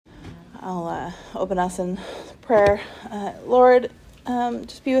I'll open us in prayer. Lord,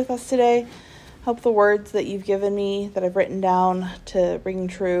 just be with us today. Help the words that you've given me, that I've written down, to ring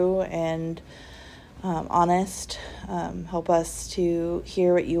true and honest. Help us to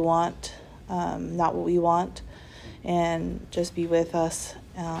hear what you want, not what we want, and just be with us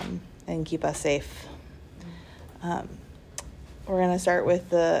and keep us safe. We're going to start with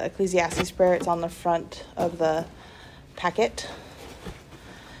the Ecclesiastes prayer. It's on the front of the packet.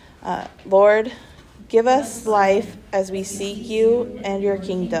 Lord, give us life as we seek you and your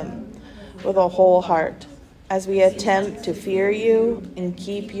kingdom with a whole heart, as we attempt to fear you and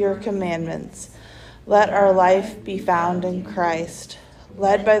keep your commandments. Let our life be found in Christ,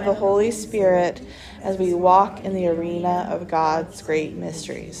 led by the Holy Spirit as we walk in the arena of God's great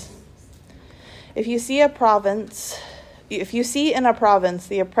mysteries. If you see in a province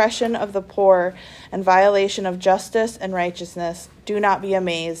the oppression of the poor and violation of justice and righteousness, do not be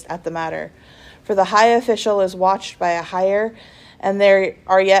amazed at the matter. For the high official is watched by a higher, and there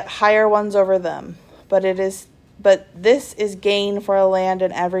are yet higher ones over them. But this is gain for a land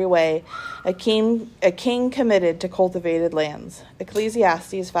in every way, a king committed to cultivated lands.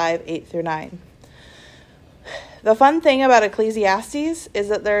 Ecclesiastes 5:8-9. The fun thing about Ecclesiastes is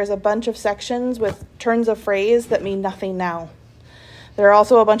that there's a bunch of sections with turns of phrase that mean nothing now. There are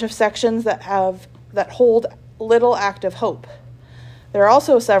also a bunch of sections that hold little active hope. There are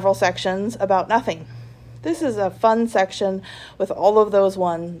also several sections about nothing. This is a fun section with all of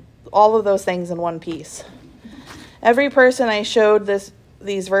those things in one piece. Every person I showed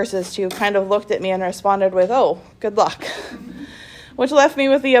these verses to kind of looked at me and responded with, "Oh, good luck." Which left me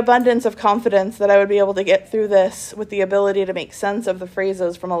with the abundance of confidence that I would be able to get through this with the ability to make sense of the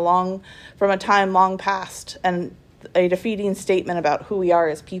phrases from a time long past and a defeating statement about who we are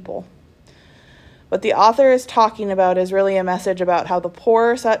as people. What the author is talking about is really a message about how the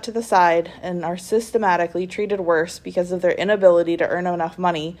poor are set to the side and are systematically treated worse because of their inability to earn enough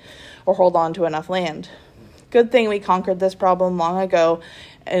money or hold on to enough land. Good thing we conquered this problem long ago,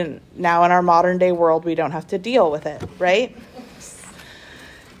 and now in our modern day world we don't have to deal with it, right?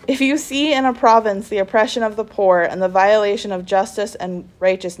 If you see in a province the oppression of the poor and the violation of justice and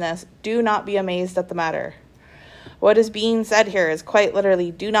righteousness, do not be amazed at the matter. What is being said here is quite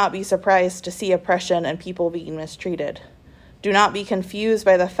literally, do not be surprised to see oppression and people being mistreated. Do not be confused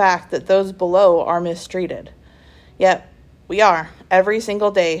by the fact that those below are mistreated. Yet, we are, every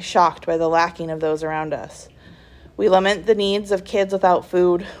single day, shocked by the lacking of those around us. We lament the needs of kids without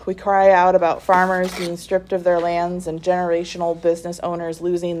food. We cry out about farmers being stripped of their lands and generational business owners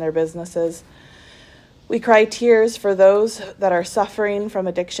losing their businesses. We cry tears for those that are suffering from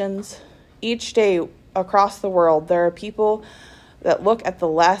addictions. Each day across the world, there are people that look at the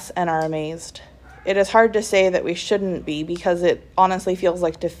less and are amazed. It is hard to say that we shouldn't be, because it honestly feels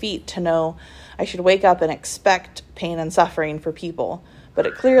like defeat to know I should wake up and expect pain and suffering for people. But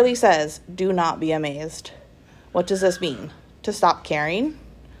it clearly says, do not be amazed. What does this mean? To stop caring?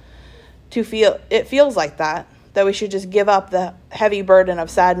 It feels like that we should just give up the heavy burden of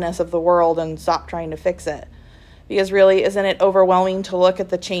sadness of the world and stop trying to fix it. Because really, isn't it overwhelming to look at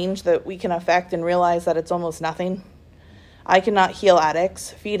the change that we can affect and realize that it's almost nothing? I cannot heal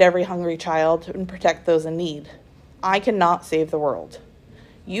addicts, feed every hungry child, and protect those in need. I cannot save the world.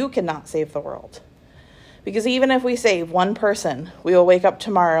 You cannot save the world. Because even if we save one person, we will wake up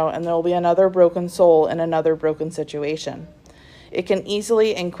tomorrow and there will be another broken soul in another broken situation. It can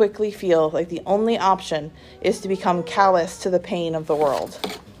easily and quickly feel like the only option is to become callous to the pain of the world.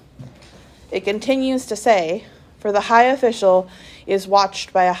 It continues to say, for the high official is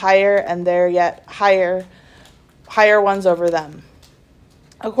watched by a higher, and there yet higher ones over them.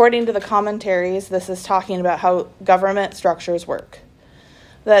 According to the commentaries, this is talking about how government structures work.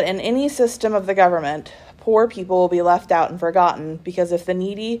 That in any system of the government, poor people will be left out and forgotten, because if the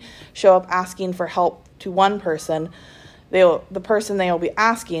needy show up asking for help to one person, the person they will be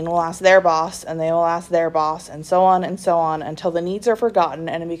asking will ask their boss, and they will ask their boss, and so on until the needs are forgotten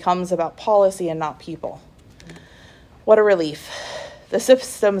and it becomes about policy and not people. What a relief. The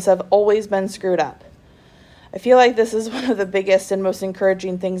systems have always been screwed up. I feel like this is one of the biggest and most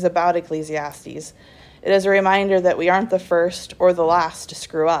encouraging things about Ecclesiastes. It is a reminder that we aren't the first or the last to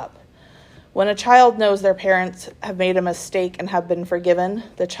screw up. When a child knows their parents have made a mistake and have been forgiven,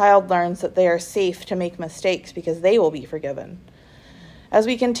 the child learns that they are safe to make mistakes because they will be forgiven. As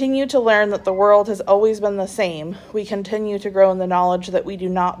we continue to learn that the world has always been the same, we continue to grow in the knowledge that we do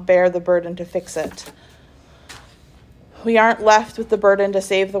not bear the burden to fix it. We aren't left with the burden to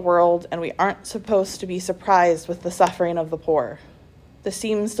save the world, and we aren't supposed to be surprised with the suffering of the poor. This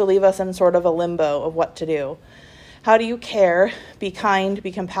seems to leave us in sort of a limbo of what to do. How do you care, be kind,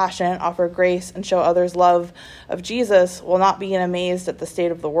 be compassionate, offer grace, and show others love of Jesus while not being amazed at the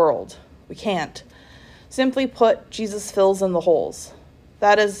state of the world? We can't. Simply put, Jesus fills in the holes.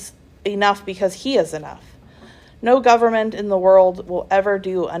 That is enough because he is enough. No government in the world will ever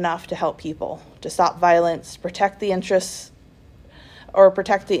do enough to help people, to stop violence, protect the interests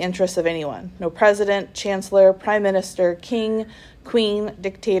of anyone. No president, chancellor, prime minister, king, queen,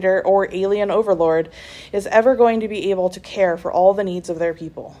 dictator, or alien overlord is ever going to be able to care for all the needs of their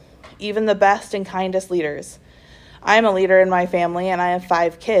people, even the best and kindest leaders. I am a leader in my family, and I have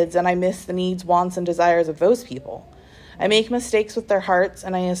 5 kids, and I miss the needs, wants, and desires of those people. I make mistakes with their hearts,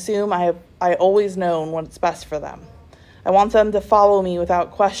 and I assume I always known what's best for them. I want them to follow me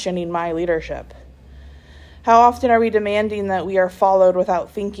without questioning my leadership. How often are we demanding that we are followed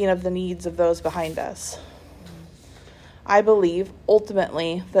without thinking of the needs of those behind us? I believe,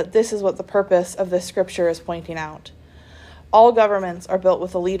 ultimately, that this is what the purpose of this scripture is pointing out. All governments are built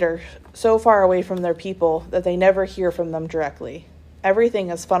with a leader so far away from their people that they never hear from them directly. Everything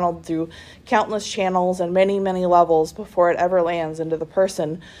is funneled through countless channels and many, many levels before it ever lands into the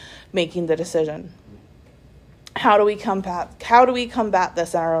person making the decision. How do we combat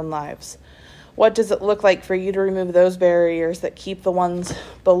this in our own lives? What does it look like for you to remove those barriers that keep the ones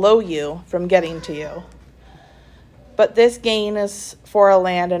below you from getting to you? But this gain is for a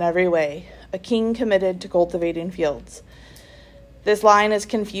land in every way, a king committed to cultivating fields. This line is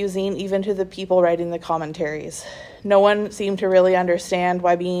confusing even to the people writing the commentaries. No one seemed to really understand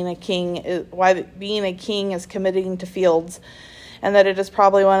why being a king is committing to fields, and that it is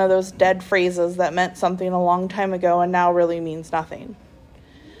probably one of those dead phrases that meant something a long time ago and now really means nothing.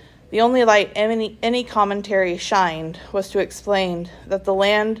 The only light any commentary shined was to explain that the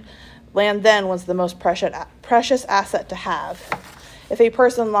land then was the most precious asset to have. If a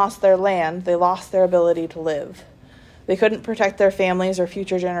person lost their land, they lost their ability to live. They couldn't protect their families or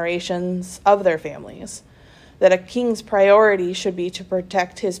future generations of their families. That a king's priority should be to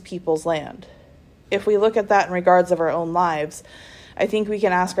protect his people's land. If we look at that in regards of our own lives, I think we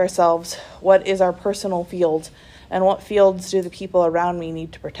can ask ourselves, what is our personal field, and what fields do the people around me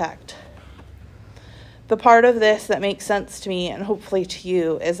need to protect? The part of this that makes sense to me, and hopefully to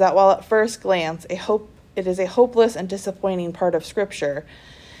you, is that while at first glance it is a hopeless and disappointing part of Scripture,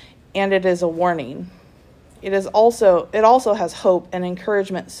 and it is a warning. It also has hope and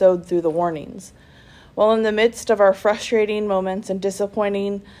encouragement sowed through the warnings. While in the midst of our frustrating moments and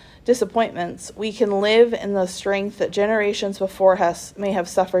disappointments, we can live in the strength that generations before us may have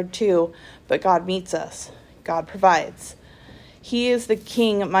suffered too, but God meets us. God provides. He is the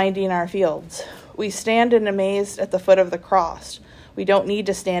king minding our fields. We stand in amazed at the foot of the cross. We don't need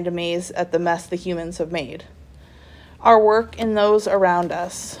to stand amazed at the mess the humans have made. Our work in those around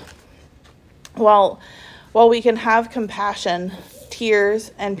us. While we can have compassion,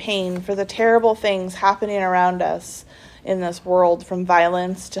 tears, and pain for the terrible things happening around us in this world, from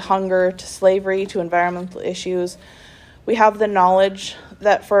violence to hunger to slavery to environmental issues, we have the knowledge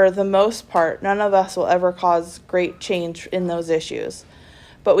that for the most part, none of us will ever cause great change in those issues,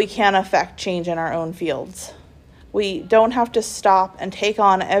 but we can affect change in our own fields. We don't have to stop and take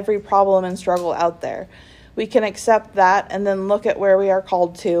on every problem and struggle out there. We can accept that and then look at where we are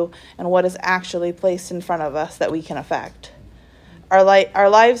called to and what is actually placed in front of us that we can affect. Our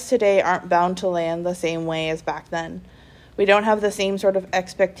lives today aren't bound to land the same way as back then. We don't have the same sort of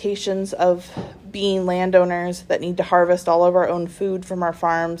expectations of being landowners that need to harvest all of our own food from our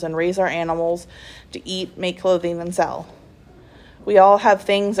farms and raise our animals to eat, make clothing, and sell. We all have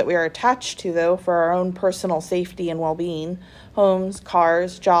things that we are attached to, though, for our own personal safety and well-being. Homes,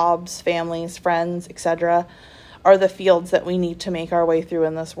 cars, jobs, families, friends, etc. are the fields that we need to make our way through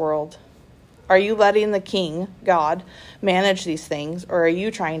in this world. Are you letting the King, God, manage these things, or are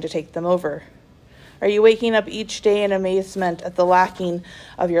you trying to take them over? Are you waking up each day in amazement at the lacking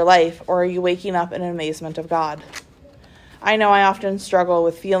of your life, or are you waking up in amazement of God? I know I often struggle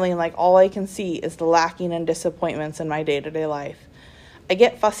with feeling like all I can see is the lacking and disappointments in my day-to-day life. I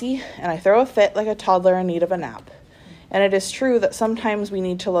get fussy, and I throw a fit like a toddler in need of a nap. And it is true that sometimes we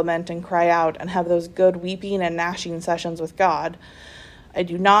need to lament and cry out and have those good weeping and gnashing sessions with God. I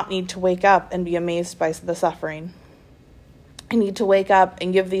do not need to wake up and be amazed by the suffering. I need to wake up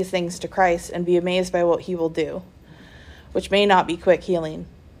and give these things to Christ and be amazed by what he will do, which may not be quick healing.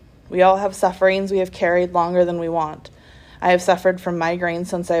 We all have sufferings we have carried longer than we want. I have suffered from migraines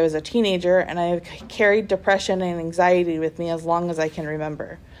since I was a teenager, and I have carried depression and anxiety with me as long as I can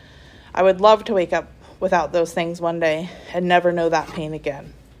remember. I would love to wake up without those things one day and never know that pain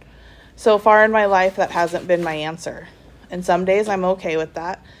again. So far in my life, that hasn't been my answer. And some days I'm okay with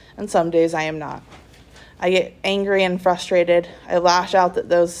that, and some days I am not. I get angry and frustrated. I lash out at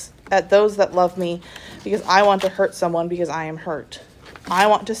those that love me because I want to hurt someone because I am hurt. I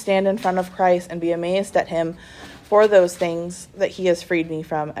want to stand in front of Christ and be amazed at him for those things that he has freed me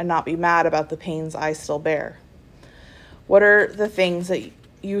from and not be mad about the pains I still bear. What are the things that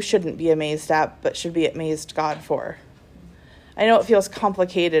you shouldn't be amazed at but should be amazed God for? I know it feels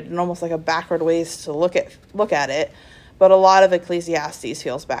complicated and almost like a backward ways to look at it, but a lot of Ecclesiastes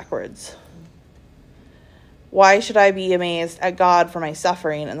feels backwards. Why should I be amazed at God for my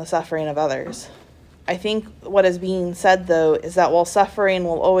suffering and the suffering of others? I think what is being said, though, is that while suffering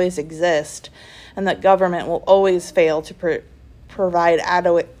will always exist and that government will always fail to provide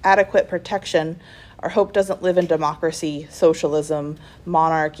adequate protection, our hope doesn't live in democracy, socialism,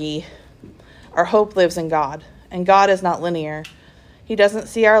 monarchy. Our hope lives in God, and God is not linear. He doesn't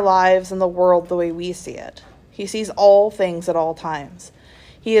see our lives and the world the way we see it. He sees all things at all times.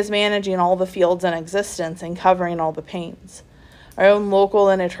 He is managing all the fields in existence and covering all the pains, our own local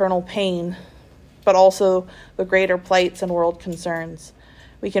and eternal pain, but also the greater plights and world concerns.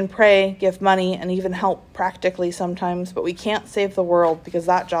 We can pray, give money, and even help practically sometimes, but we can't save the world because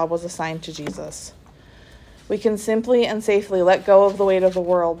that job was assigned to Jesus. We can simply and safely let go of the weight of the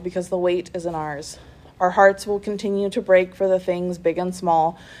world because the weight isn't ours. Our hearts will continue to break for the things big and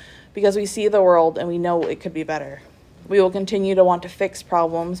small because we see the world and we know it could be better. We will continue to want to fix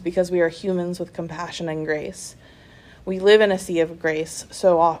problems because we are humans with compassion and grace. We live in a sea of grace,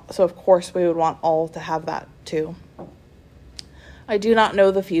 so of course we would want all to have that too. I do not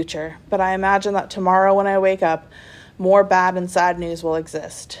know the future, but I imagine that tomorrow when I wake up, more bad and sad news will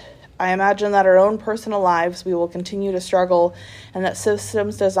exist. I imagine that our own personal lives we will continue to struggle and that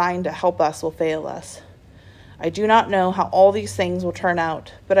systems designed to help us will fail us. I do not know how all these things will turn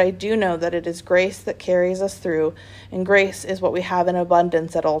out, but I do know that it is grace that carries us through, and grace is what we have in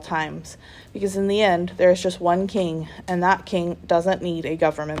abundance at all times, because in the end, there is just one king, and that king doesn't need a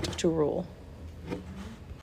government to rule.